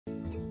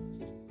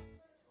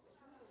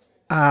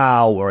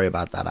I'll worry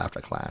about that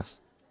after class.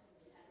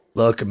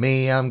 Look at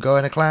me, I'm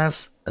going to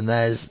class, and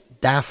there's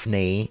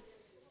Daphne,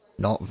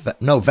 no,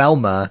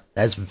 Velma.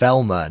 There's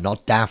Velma,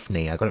 not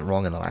Daphne. I got it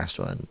wrong in the last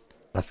one.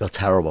 I feel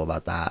terrible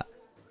about that.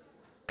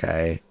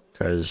 Okay,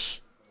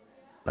 because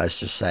let's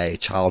just say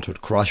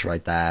childhood crush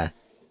right there.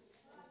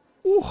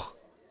 Ooh.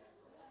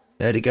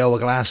 Nerdy girl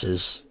with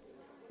glasses.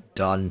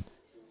 Done.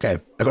 Okay,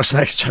 I got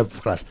some extra time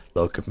before class.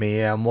 Look at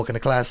me, I'm walking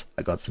to class.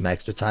 I got some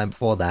extra time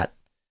before that.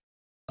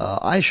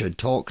 I should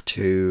talk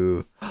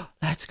to...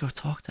 Let's go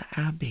talk to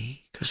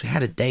Abby. Because we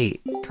had a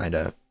date, kind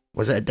of.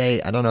 Was it a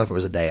date? I don't know if it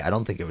was a date. I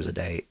don't think it was a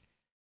date.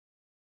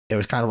 It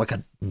was kind of like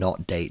a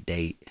not date.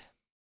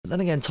 But then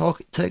again,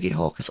 Turkey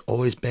Hawk has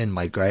always been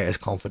my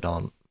greatest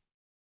confidant.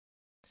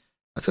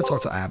 Let's go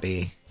talk to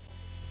Abby.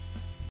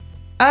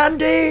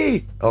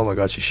 Andy! Oh my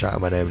god, she's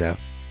shouting my name now.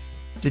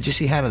 Did you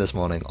see Hannah this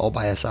morning, all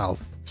by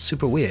herself?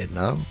 Super weird,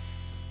 no?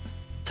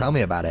 Tell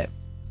me about it.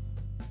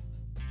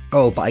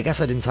 Oh, but I guess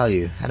I didn't tell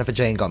you. Jennifer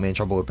Jane got me in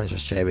trouble with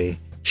Princess Cherry.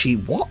 She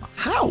what?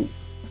 How?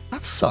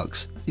 That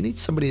sucks. You need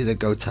somebody to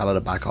go tell her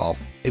to back off.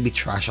 Maybe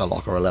trash her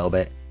locker a little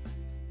bit.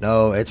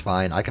 No, it's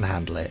fine. I can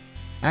handle it.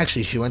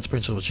 Actually, she went to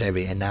Principal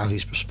Cherry and now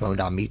he's postponed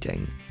our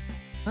meeting.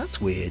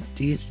 That's weird.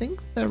 Do you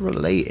think they're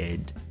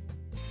related?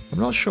 I'm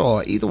not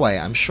sure. Either way,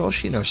 I'm sure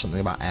she knows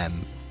something about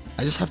M.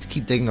 I just have to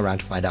keep digging around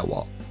to find out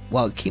what.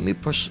 Well, keep me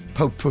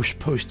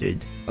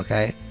posted,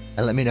 okay?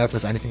 And let me know if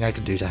there's anything I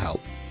can do to help.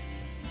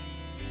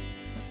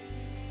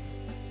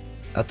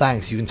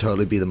 Thanks, you can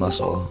totally be the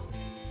muscle.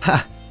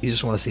 Ha! You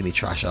just want to see me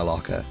trash our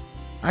locker.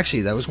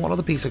 Actually, there was one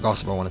other piece of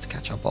gossip I wanted to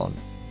catch up on.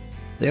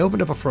 They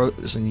opened up a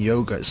frozen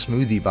yogurt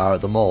smoothie bar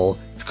at the mall.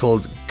 It's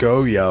called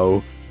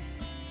Go-Yo.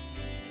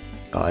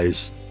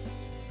 Guys,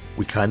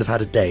 we kind of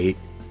had a date.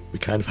 We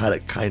kind of had a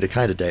kind of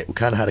date. We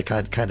kind of had a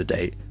kind of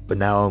date. But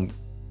now I'm...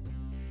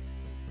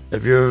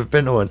 Have you ever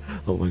been to one?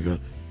 Oh my god.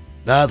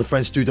 Nah, the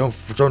French don't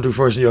do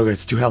frozen yogurt.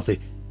 It's too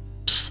healthy.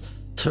 Psst.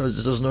 So it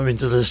doesn't know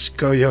into this.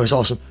 Go-Yo is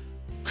awesome.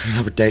 We're gonna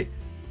have a date.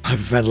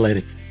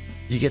 Hyperventilating.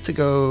 You get to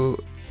go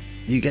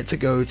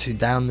to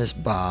down this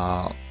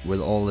bar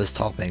with all these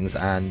toppings,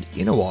 and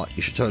you know what?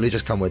 You should totally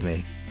just come with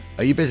me.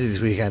 Are you busy this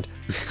weekend?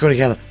 We could go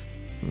together.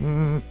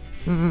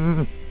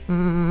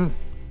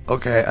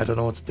 Okay, I don't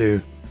know what to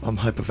do. I'm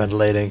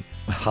hyperventilating.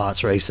 My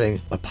heart's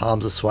racing. My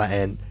palms are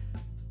sweating.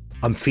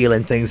 I'm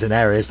feeling things in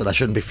areas that I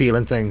shouldn't be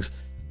feeling things.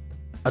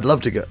 I'd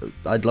love to go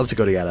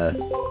together.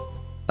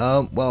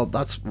 Well,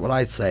 that's what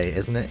I'd say,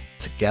 isn't it?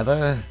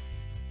 Together.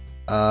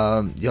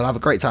 You'll have a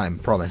great time,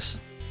 promise.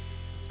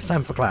 It's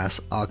time for class.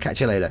 I'll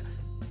catch you later.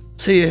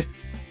 See you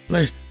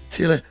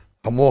later.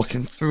 I'm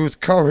walking through the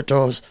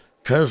corridors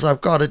because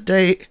I've got a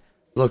date.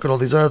 Look at all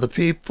these other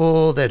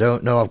people. They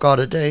don't know I've got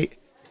a date.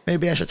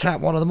 Maybe I should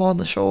tap one of them on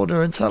the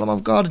shoulder and tell them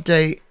I've got a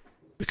date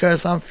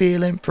because I'm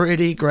feeling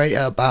pretty great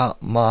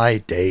about my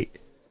date.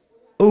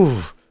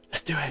 Ooh,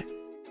 let's do it.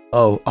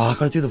 Oh, I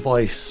gotta do the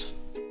voice.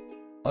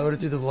 I gotta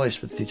do the voice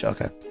for the teacher.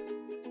 Okay.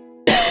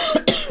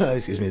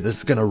 Excuse me, this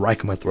is gonna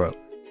rack my throat.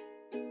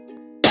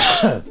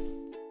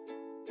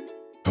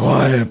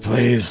 Quiet,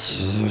 please.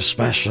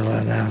 Special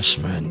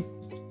announcement.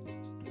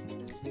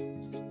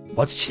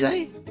 What did she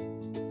say?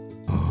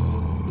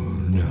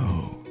 Oh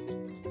no.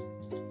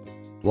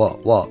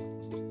 What?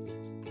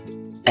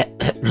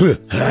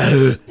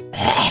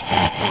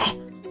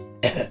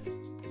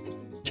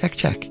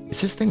 Check.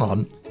 Is this thing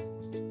on?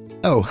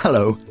 Oh,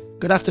 hello.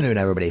 Good afternoon,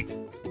 everybody.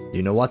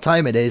 You know what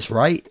time it is,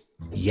 right?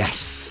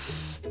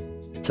 Yes.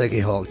 Turkey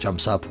Hawk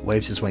jumps up,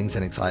 waves his wings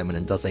in excitement,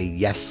 and does a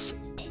yes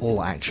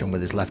pull action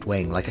with his left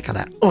wing, like a kind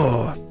of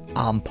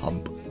arm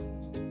pump.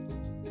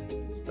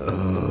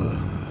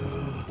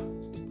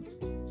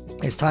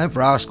 It's time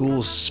for our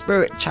school's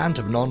spirit chant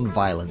of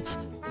non-violence.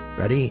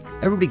 Ready?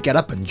 Everybody get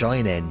up and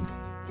join in.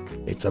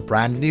 It's a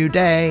brand new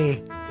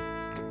day.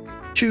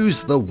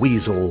 Choose the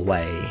weasel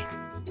way.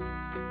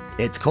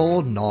 It's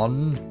called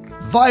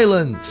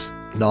non-violence.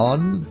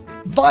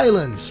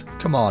 Non-violence.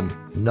 Come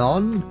on.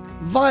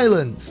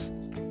 Non-violence.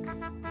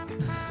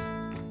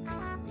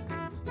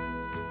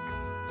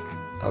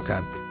 Okay.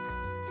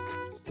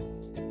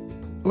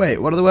 Wait,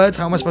 what are the words?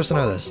 How am I supposed to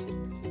know this?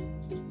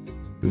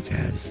 Who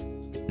cares?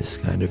 This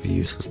kind of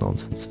useless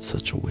nonsense is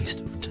such a waste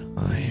of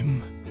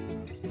time.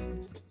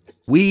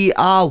 We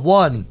are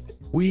one.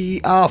 We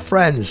are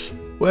friends.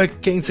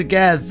 Working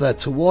together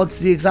towards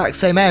the exact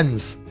same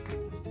ends.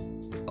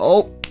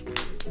 Oh.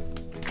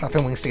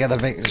 Clapping wings together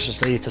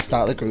vigorously to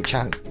start the group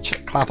chant.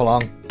 Clap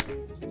along.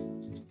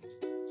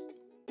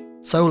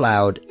 So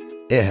loud,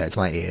 it hurts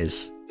my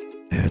ears.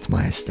 It hurts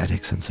my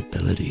aesthetic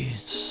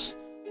sensibilities.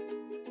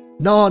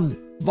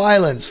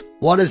 Non-violence.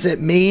 What does it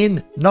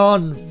mean?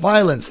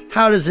 Non-violence.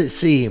 How does it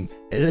seem?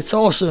 It's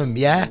awesome,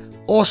 yeah?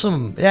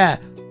 Awesome, yeah.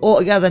 All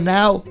together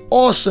now?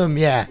 Awesome,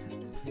 yeah.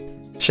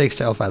 Shakes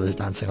tail feathers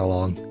dancing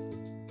along.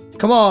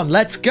 Come on,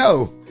 let's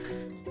go.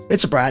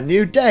 It's a brand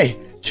new day.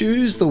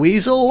 Choose the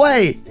weasel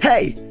way.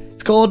 Hey,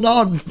 it's called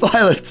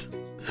non-violence.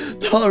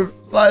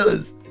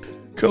 Non-violence.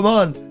 Come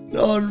on,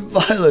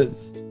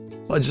 non-violence.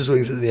 Punches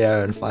wings in the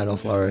air in final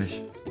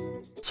flourish.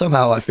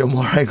 Somehow I feel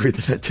more angry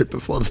than I did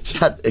before the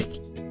chanting.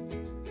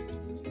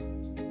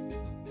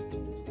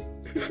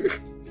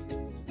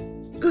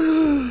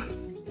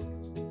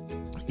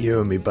 You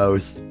and me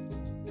both.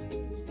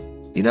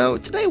 You know,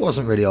 today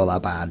wasn't really all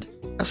that bad.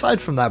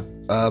 Aside from that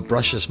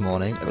brush this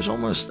morning, it was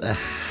almost a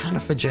Hannah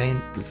for Jane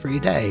free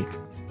day.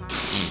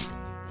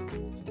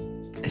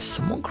 Is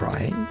someone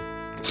crying?